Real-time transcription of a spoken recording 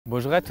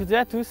Bonjour à toutes et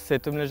à tous, c'est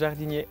Tom le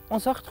jardinier. On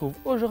se retrouve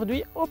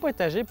aujourd'hui au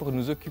potager pour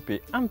nous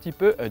occuper un petit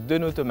peu de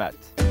nos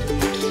tomates.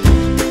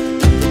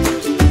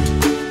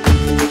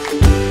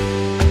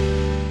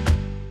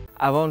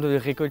 Avant de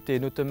récolter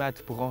nos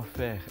tomates pour en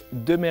faire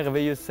de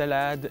merveilleuses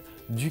salades,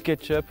 du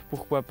ketchup,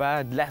 pourquoi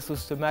pas, de la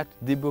sauce tomate,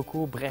 des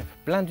bocaux, bref,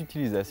 plein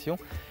d'utilisations,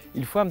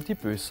 il faut un petit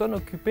peu s'en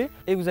occuper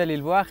et vous allez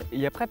le voir, il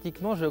y a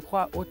pratiquement, je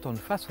crois, autant de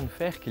façons de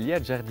faire qu'il y a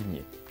de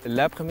jardiniers.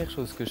 La première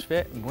chose que je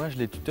fais, moi je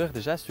les tuteur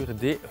déjà sur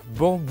des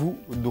bambous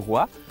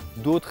droits,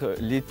 d'autres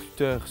les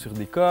tuteur sur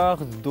des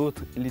cordes,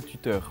 d'autres les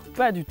tuteur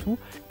pas du tout.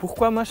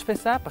 Pourquoi moi je fais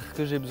ça? Parce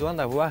que j'ai besoin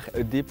d'avoir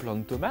des plants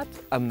de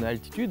tomates à mon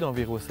altitude,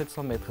 environ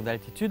 700 mètres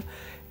d'altitude,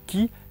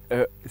 qui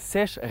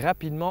sèchent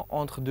rapidement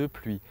entre deux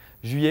pluies.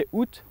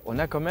 Juillet-août, on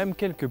a quand même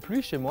quelques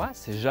pluies chez moi,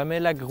 c'est jamais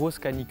la grosse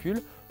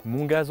canicule.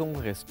 Mon gazon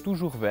reste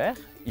toujours vert,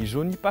 il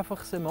jaunit pas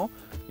forcément,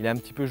 il est un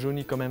petit peu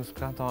jauni quand même ce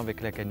printemps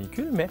avec la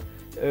canicule, mais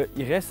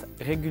il reste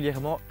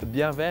régulièrement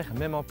bien vert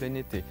même en plein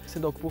été. C'est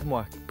donc pour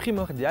moi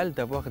primordial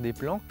d'avoir des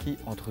plants qui,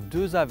 entre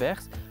deux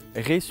averses,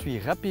 ressuient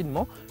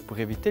rapidement pour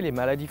éviter les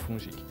maladies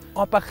fongiques.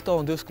 En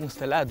partant de ce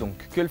constat-là, donc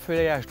que le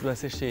feuillage doit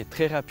sécher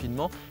très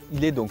rapidement,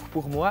 il est donc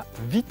pour moi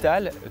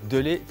vital de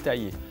les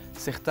tailler.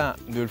 Certains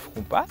ne le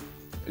feront pas,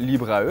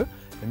 libre à eux,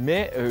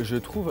 mais je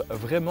trouve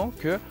vraiment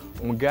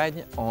qu'on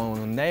gagne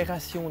en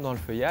aération dans le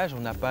feuillage. On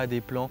n'a pas des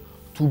plants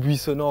tout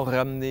buissonnants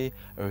ramenés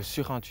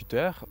sur un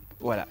tuteur.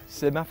 Voilà,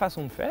 c'est ma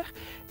façon de faire.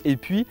 Et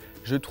puis,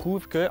 je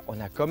trouve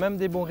qu'on a quand même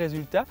des bons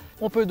résultats.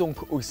 On peut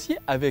donc aussi,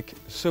 avec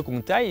ce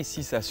qu'on taille,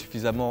 si c'est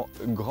suffisamment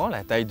grand,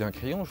 la taille d'un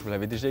crayon, je vous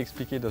l'avais déjà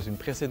expliqué dans une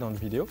précédente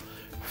vidéo,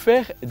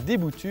 faire des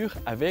boutures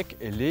avec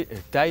les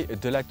tailles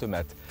de la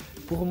tomate.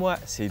 Pour moi,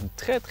 c'est une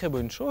très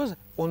bonne chose.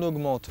 On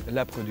augmente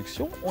la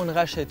production, on ne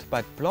rachète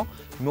pas de plants,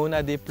 mais on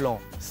a des plants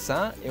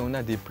sains et on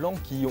a des plants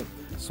qui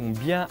sont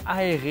bien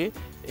aérés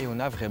et on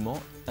a vraiment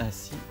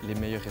ainsi les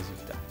meilleurs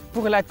résultats.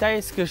 Pour la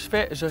taille, ce que je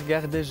fais, je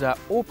regarde déjà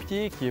au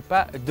pied qu'il n'y ait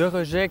pas de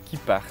rejets qui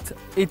partent.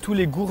 Et tous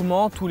les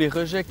gourmands, tous les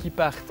rejets qui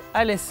partent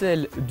à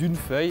l'aisselle d'une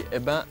feuille,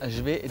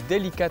 je vais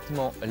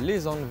délicatement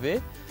les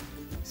enlever.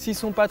 S'ils ne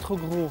sont pas trop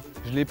gros,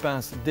 je les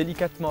pince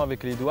délicatement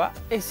avec les doigts.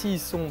 Et s'ils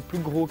sont plus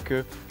gros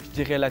que, je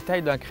dirais, la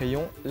taille d'un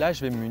crayon, là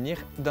je vais me munir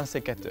d'un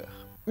sécateur.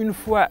 Une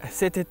fois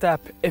cette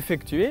étape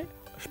effectuée,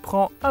 je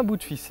prends un bout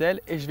de ficelle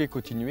et je vais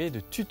continuer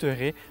de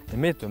tutorer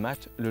mes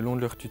tomates le long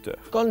de leur tuteur.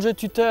 Quand je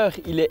tuteur,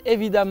 il est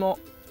évidemment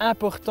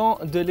important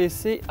de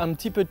laisser un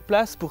petit peu de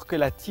place pour que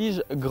la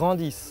tige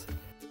grandisse.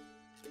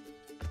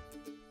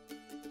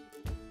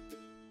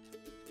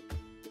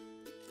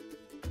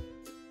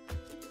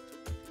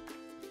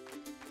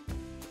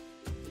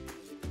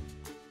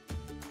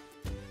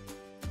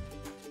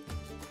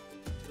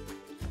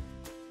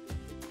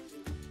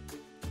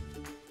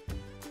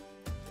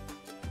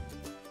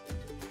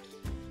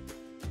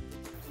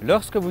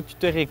 Lorsque vous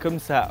tutorez comme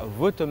ça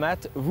vos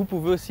tomates, vous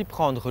pouvez aussi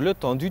prendre le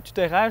temps du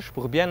tutorage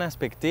pour bien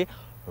inspecter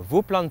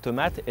vos plants de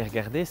tomates et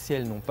regarder si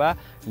elles n'ont pas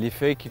les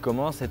feuilles qui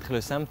commencent à être le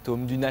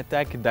symptôme d'une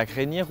attaque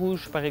d'araignées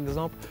rouges par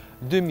exemple,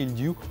 de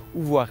mildiou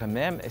ou voire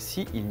même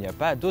s'il n'y a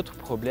pas d'autres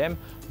problèmes,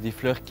 des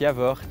fleurs qui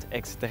avortent,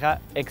 etc.,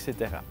 etc.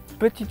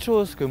 Petite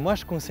chose que moi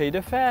je conseille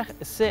de faire,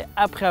 c'est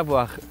après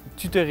avoir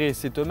tutoré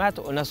ces tomates,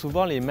 on a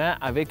souvent les mains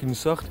avec une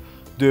sorte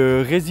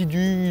de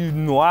résidu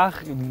noir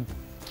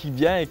qui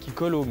vient et qui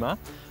colle aux mains.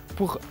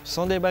 Pour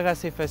s'en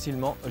débarrasser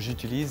facilement,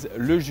 j'utilise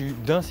le jus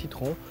d'un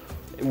citron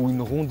ou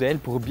une rondelle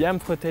pour bien me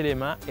frotter les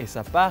mains et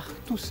ça part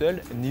tout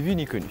seul, ni vu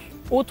ni connu.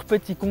 Autre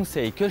petit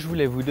conseil que je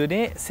voulais vous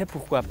donner, c'est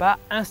pourquoi pas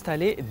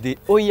installer des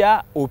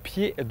hoyas au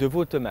pied de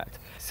vos tomates.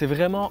 C'est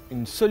vraiment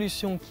une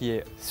solution qui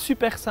est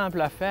super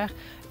simple à faire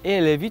et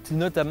elle évite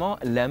notamment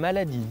la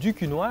maladie du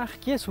cul noir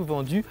qui est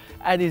souvent due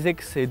à des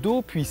excès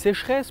d'eau, puis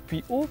sécheresse,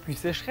 puis eau, puis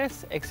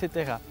sécheresse,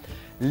 etc.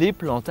 Les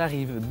plantes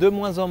arrivent de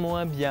moins en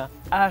moins bien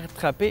à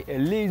rattraper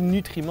les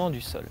nutriments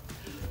du sol.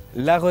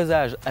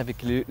 L'arrosage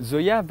avec les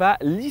hoyas va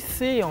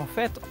lisser en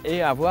fait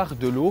et avoir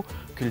de l'eau,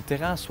 que le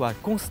terrain soit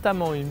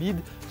constamment humide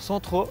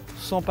sans trop,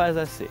 sans pas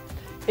assez.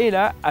 Et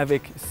là,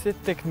 avec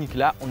cette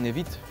technique-là, on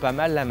évite pas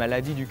mal la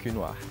maladie du cul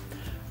noir.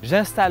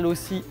 J'installe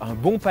aussi un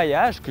bon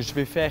paillage que je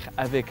vais faire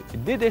avec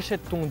des déchets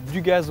de tonte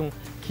du gazon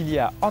qu'il y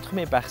a entre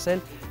mes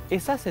parcelles et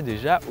ça c'est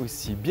déjà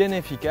aussi bien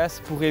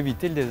efficace pour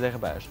éviter le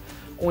désherbage.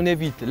 On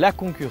évite la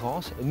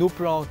concurrence, nos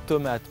plants de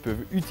tomates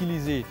peuvent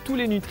utiliser tous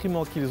les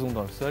nutriments qu'ils ont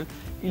dans le sol,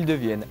 ils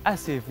deviennent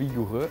assez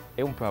vigoureux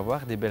et on peut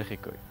avoir des belles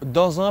récoltes.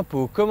 Dans un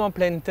pot comme en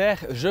pleine terre,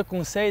 je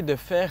conseille de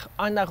faire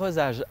un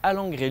arrosage à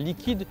l'engrais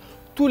liquide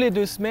tous les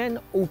 2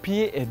 semaines au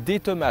pied des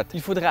tomates.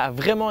 Il faudra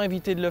vraiment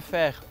éviter de le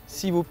faire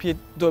si vos pieds de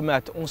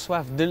tomates ont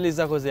soif de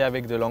les arroser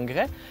avec de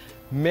l'engrais,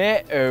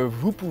 mais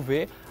vous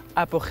pouvez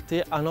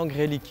apporter un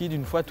engrais liquide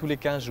une fois tous les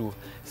 15 jours.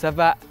 Ça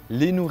va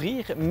les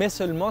nourrir, mais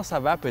seulement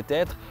ça va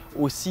peut-être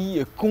aussi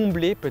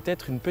combler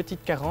peut-être une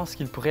petite carence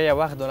qu'il pourrait y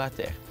avoir dans la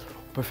terre.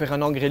 On peut faire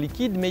un engrais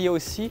liquide, mais il y a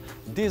aussi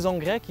des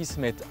engrais qui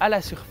se mettent à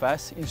la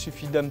surface. Il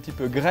suffit d'un petit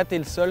peu gratter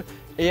le sol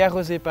et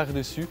arroser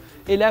par-dessus.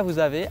 Et là, vous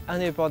avez un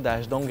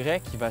épandage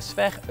d'engrais qui va se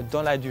faire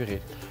dans la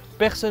durée.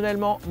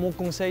 Personnellement, mon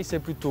conseil c'est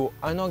plutôt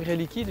un engrais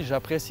liquide.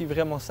 J'apprécie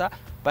vraiment ça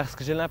parce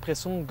que j'ai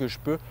l'impression que je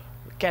peux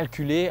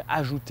calculer,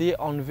 ajouter,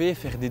 enlever,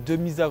 faire des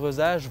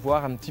demi-arrosages,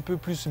 voire un petit peu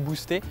plus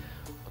booster,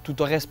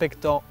 tout en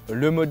respectant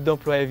le mode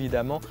d'emploi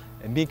évidemment,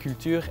 mes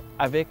cultures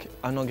avec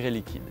un engrais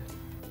liquide.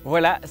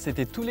 Voilà,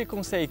 c'était tous les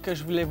conseils que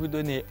je voulais vous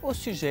donner au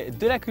sujet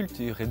de la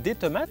culture des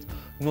tomates.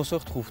 Nous on se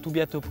retrouve tout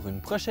bientôt pour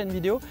une prochaine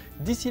vidéo.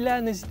 D'ici là,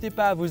 n'hésitez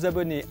pas à vous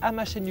abonner à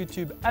ma chaîne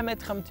YouTube, à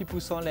mettre un petit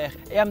pouce en l'air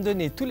et à me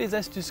donner toutes les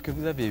astuces que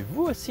vous avez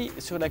vous aussi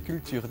sur la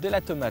culture de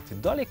la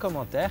tomate dans les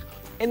commentaires.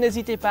 Et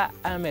n'hésitez pas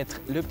à mettre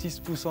le petit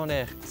pouce en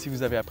l'air si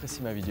vous avez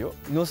apprécié ma vidéo.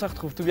 Nous on se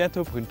retrouve tout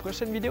bientôt pour une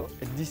prochaine vidéo.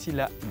 D'ici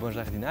là, bon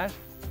jardinage.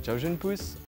 Ciao jeunes pousses!